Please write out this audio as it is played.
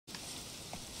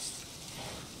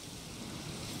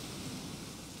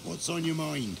What's on your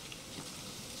mind?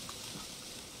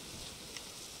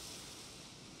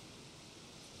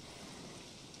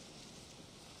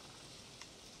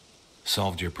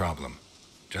 Solved your problem.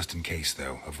 Just in case,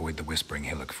 though, avoid the Whispering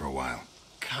Hillock for a while.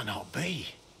 Cannot be.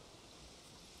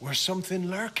 Where's something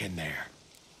lurking there?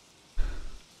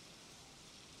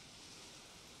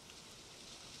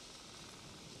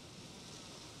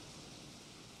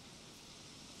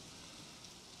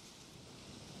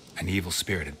 An evil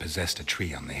spirit had possessed a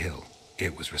tree on the hill.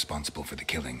 It was responsible for the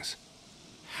killings.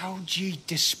 How'd ye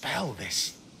dispel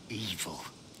this evil?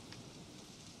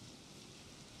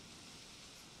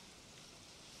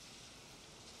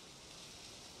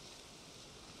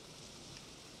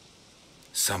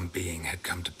 Some being had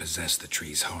come to possess the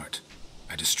tree's heart.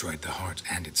 I destroyed the heart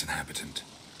and its inhabitant.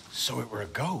 So it were a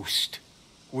ghost.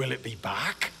 Will it be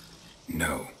back?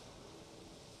 No.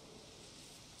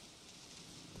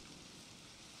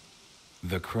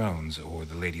 The crones, or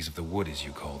the ladies of the wood as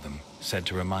you call them, said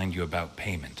to remind you about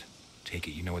payment. Take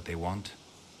it you know what they want?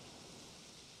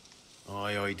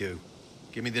 Aye, I do.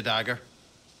 Give me the dagger.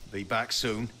 Be back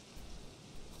soon.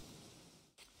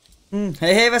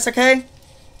 Hey, was okay?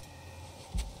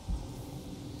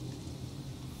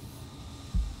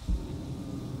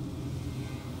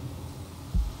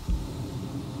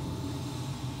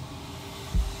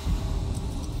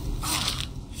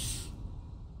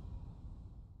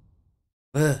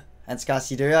 Han skar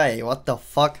sit øre af. What the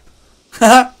fuck?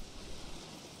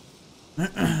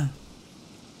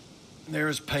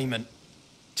 There's payment.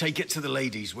 Take it to the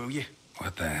ladies, will you?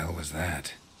 What the hell was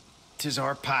that? 'Tis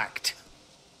our pact.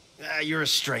 You're a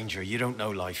stranger. You don't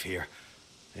know life here.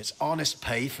 It's honest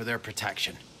pay for their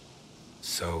protection.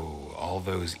 So, all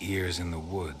those ears in the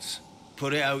woods.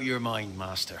 Put it out your mind,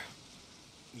 master.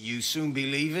 You soon be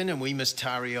leaving, and we must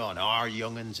tarry on. Our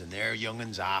young'uns and their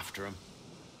young'uns after 'em.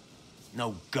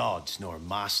 No gods nor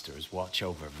masters watch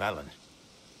over Velen.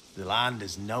 The land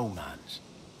is no man's.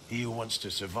 He who wants to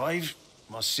survive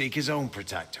must seek his own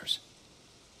protectors.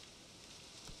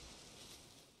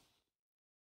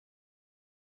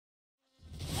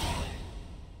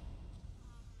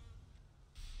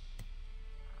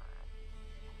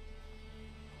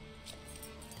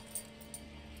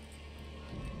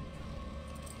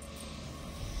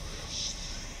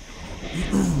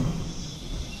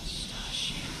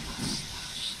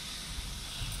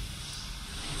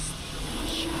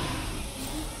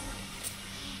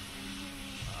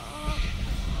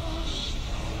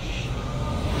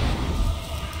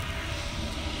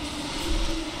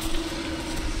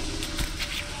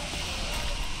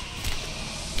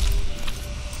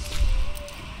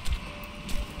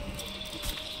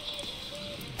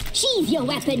 Sheathe your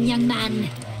weapon, young man.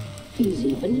 He's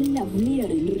even lovelier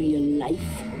in real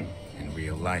life. In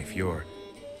real life, you're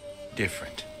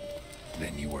different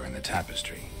than you were in the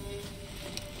tapestry.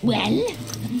 Well,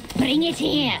 bring it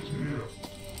here.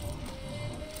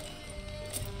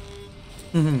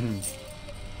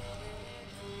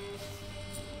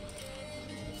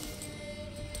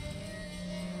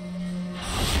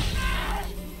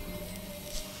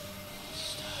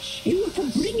 You have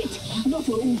to bring it, not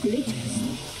ogle it.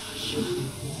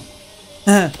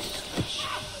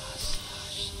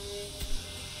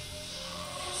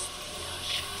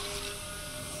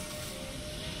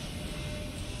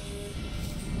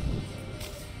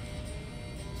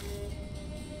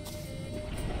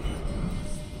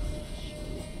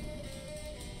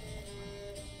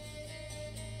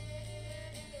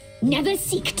 Never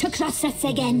seek to cross us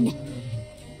again.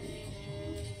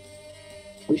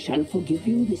 We shall forgive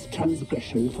you this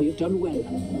transgression, for you've done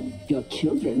well. Your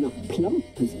children are plump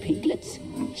as piglets,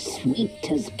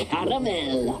 sweet as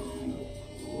caramel.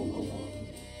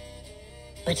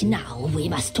 But now we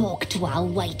must talk to our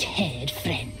white-haired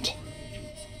friend.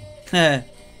 I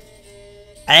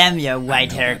am your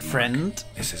white-haired friend.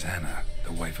 This is Anna,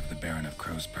 the wife of the Baron of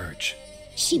Crow's Perch.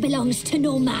 She belongs to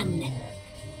no man.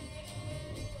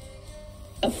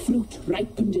 A fruit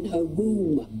ripened in her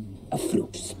womb. A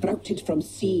fruit sprouted from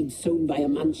seeds sown by a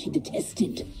man she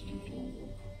detested.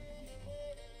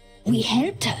 We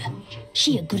helped her.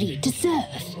 She agreed to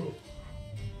serve.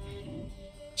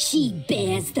 She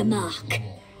bears the mark.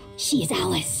 She is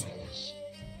ours.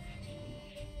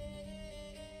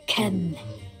 Come.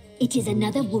 It is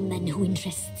another woman who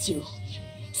interests you.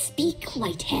 Speak,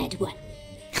 white-haired one.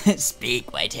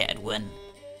 Speak, white-haired one.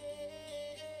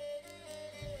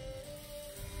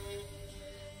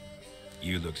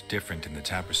 You looked different in the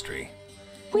tapestry.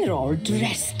 We're all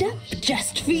dressed up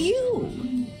just for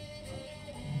you.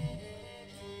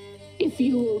 If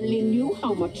you only knew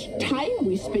how much time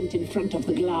we spent in front of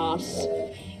the glass.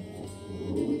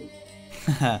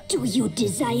 Do you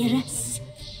desire us?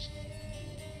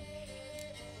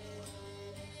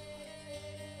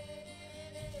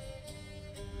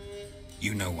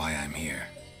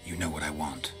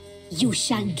 You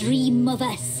shall dream of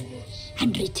us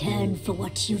and return for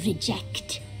what you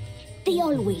reject. They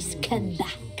always come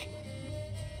back.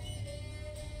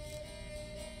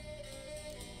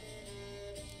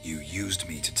 You used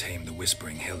me to tame the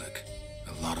Whispering Hillock.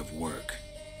 A lot of work.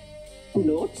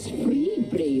 Naught's free,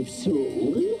 brave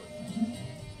soul.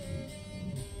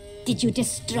 Did you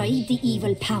destroy the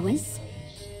evil powers?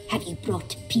 Have you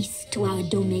brought peace to our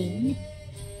domain?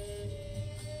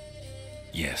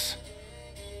 Yes.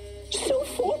 So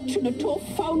fortunate to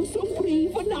have found so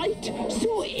brave a knight,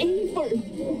 so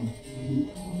able.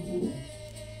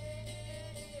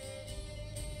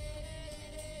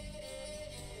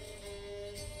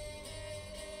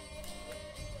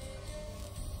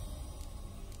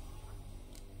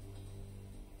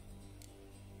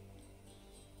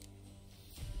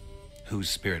 Whose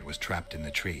spirit was trapped in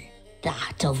the tree?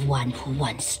 That of one who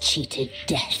once cheated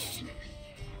death.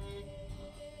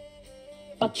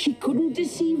 But she couldn't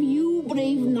deceive you,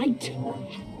 brave knight.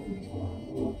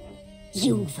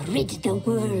 You've rid the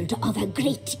world of a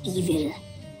great evil.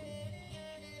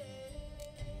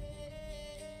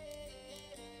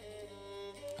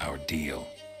 Our deal.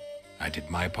 I did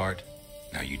my part,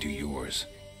 now you do yours.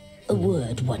 A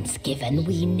word once given,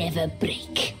 we never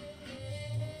break.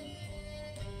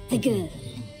 The girl.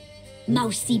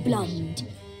 Mousy blonde.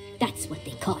 That's what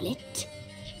they call it.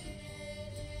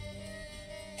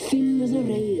 Thin as a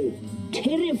rail,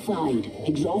 terrified,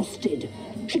 exhausted.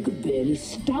 She could barely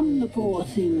stand, the poor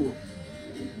thing.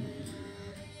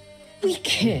 We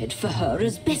cared for her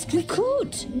as best we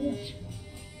could.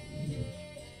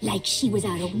 Like she was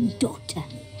our own daughter.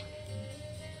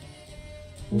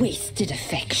 Wasted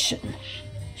affection.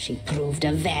 She proved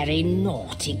a very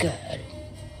naughty girl.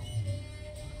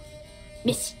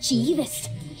 Mischievous,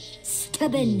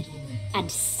 stubborn,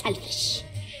 and selfish.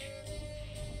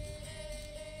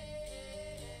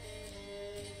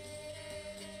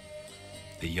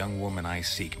 The young woman I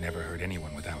seek never hurt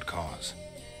anyone without cause.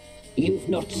 You've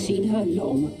not seen her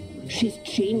long. She's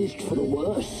changed for the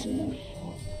worse.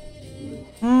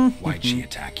 Why'd she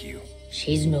attack you?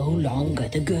 She's no longer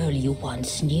the girl you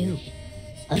once knew.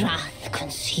 Wrath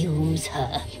consumes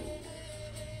her.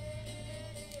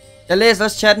 Jeg læser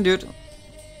også chatten, dude.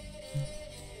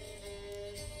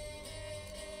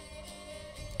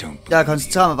 Jeg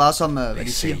koncentrerer mig bare som, hvad They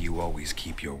de say siger. you always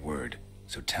keep your word,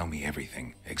 so tell me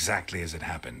everything, exactly as it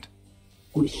happened.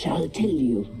 We shall tell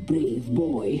you, brave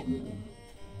boy.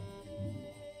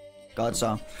 Godt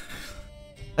så.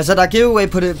 Altså, der er giveaway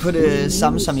på det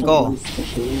samme som i går.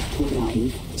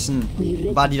 Sådan,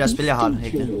 bare de der spil, jeg har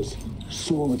hægtet.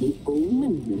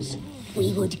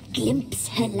 We would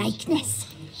glimpse her likeness,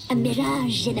 a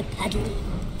mirage in a puddle.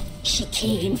 She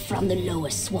came from the lower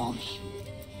swamp.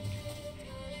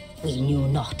 We knew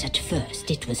not at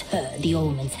first it was her the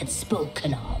omens had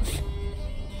spoken of.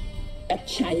 A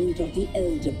child of the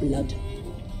elder blood,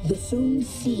 the sown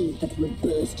seed that would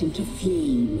burst into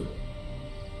flame.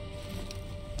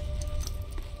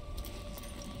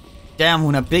 Damn,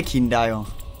 hun er big hende der jo.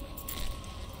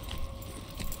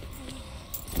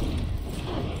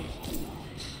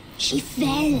 She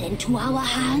fell into our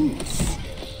hands.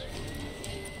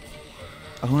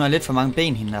 Og hun har lidt for mange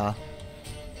ben hende der.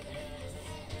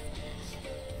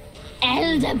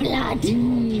 Elder blood.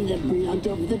 The blood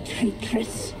of the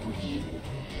traitress.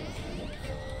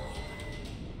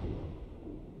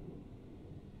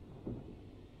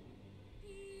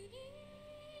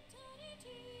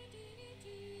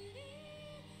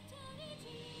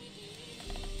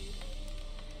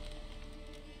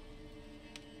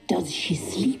 Does she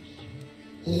sleep?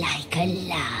 Like a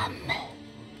lamb.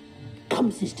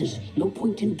 Come, sisters, no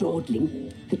point in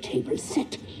dawdling. The table's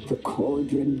set, the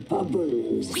cauldron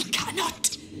bubbles. We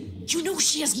cannot. You know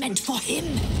she is meant for him.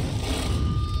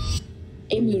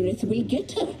 Emlyrith will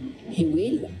get her. He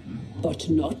will, but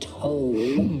not whole.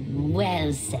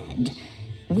 Well said.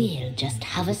 We'll just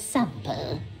have a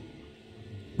sample.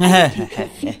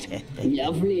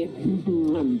 Lovely.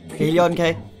 Helt i orden,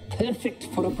 Kay. Perfect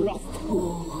for a broth.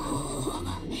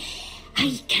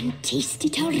 I can taste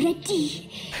it already.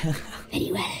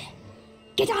 Very well.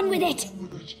 Get on with it.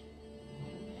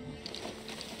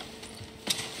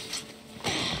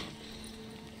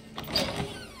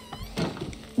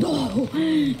 Oh,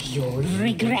 you'll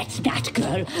regret that,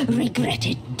 girl. Regret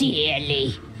it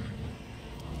dearly.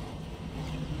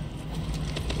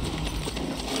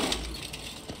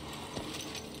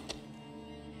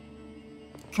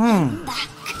 Come back.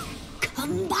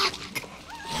 Come back.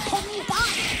 Come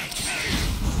back.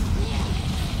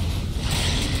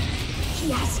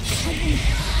 He has come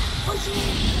for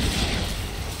you.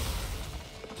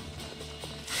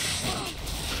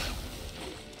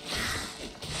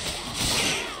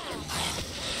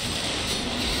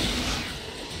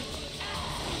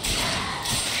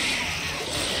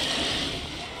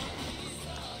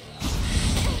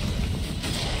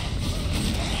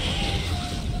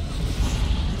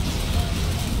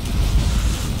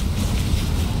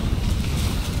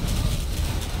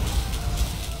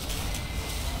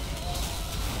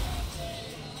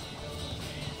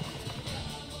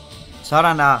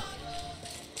 Sådan der.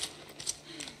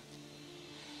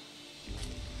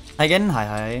 Hej igen,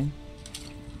 hej.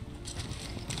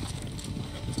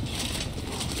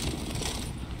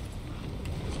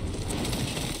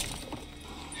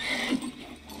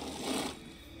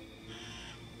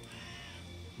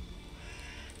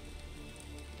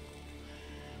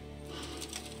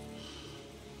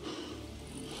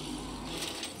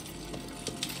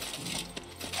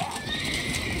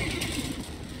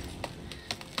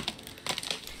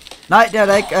 Nej, det er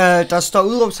der ikke. Der står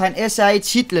udråbstegn SR i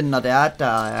titlen, når det er, at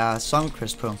der er Song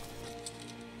Quest på.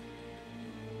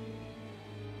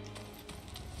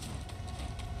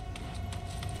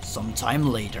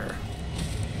 Sometime later.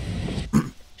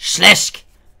 Slask!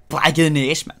 Brækket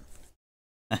næse, mand.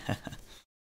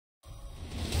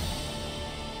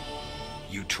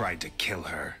 You tried to kill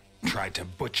her. Tried to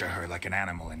butcher her like an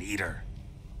animal and eat her.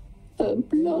 Her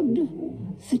blood,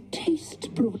 the taste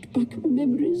brought back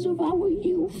memories of our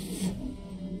youth.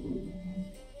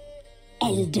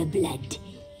 Elder blood.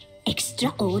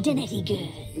 Extraordinary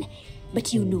girl.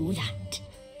 But you know that.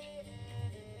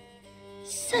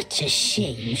 Such a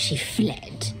shame she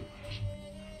fled.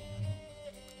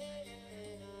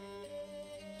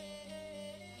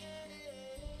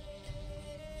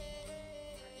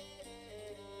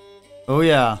 Oh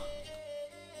yeah.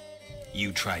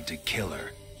 You tried to kill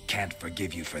her. Can't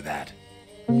forgive you for that.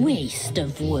 Waste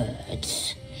of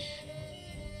words.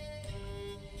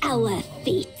 Our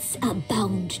fates are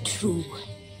bound true.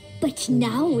 But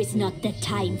now is not the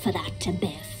time for that to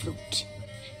bear fruit.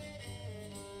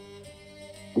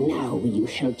 Now you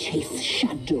shall chase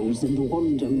shadows and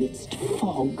wander midst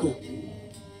fog.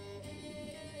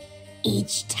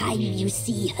 Each time you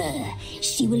see her,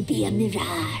 she will be a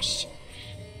mirage.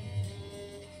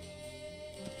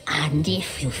 And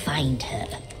if you find her,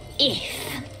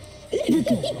 the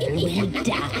girl will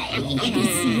die. I'll be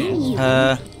seeing you,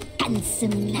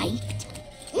 handsome knight.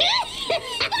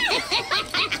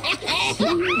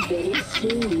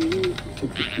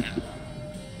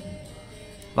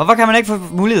 Hvorfor kan man ikke få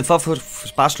mulighed for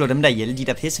at bare slå dem der ihjel? De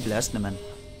der pissebelastende, mand.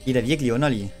 De er da virkelig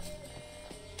underlige.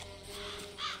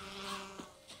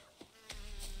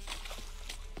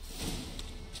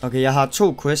 Okay, jeg har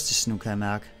 2 quests nu, kan jeg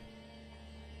mærke.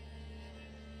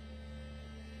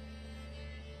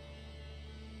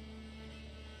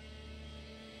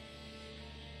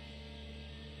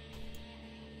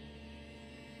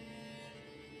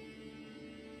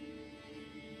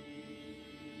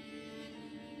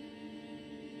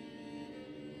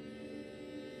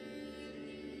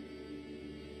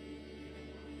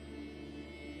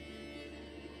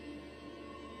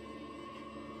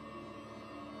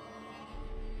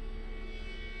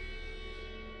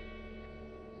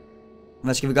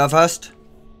 Hvad skal vi gøre først?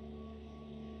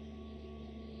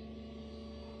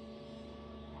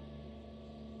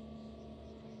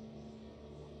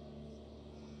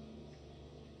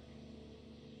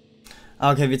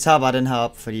 Okay, vi tager bare den her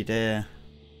op, fordi det er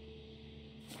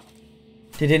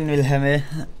det, den vil have med.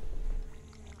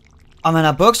 Om han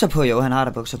har bukser på? Jo, han har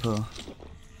der bukser på.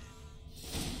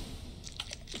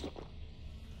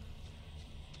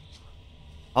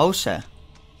 Også.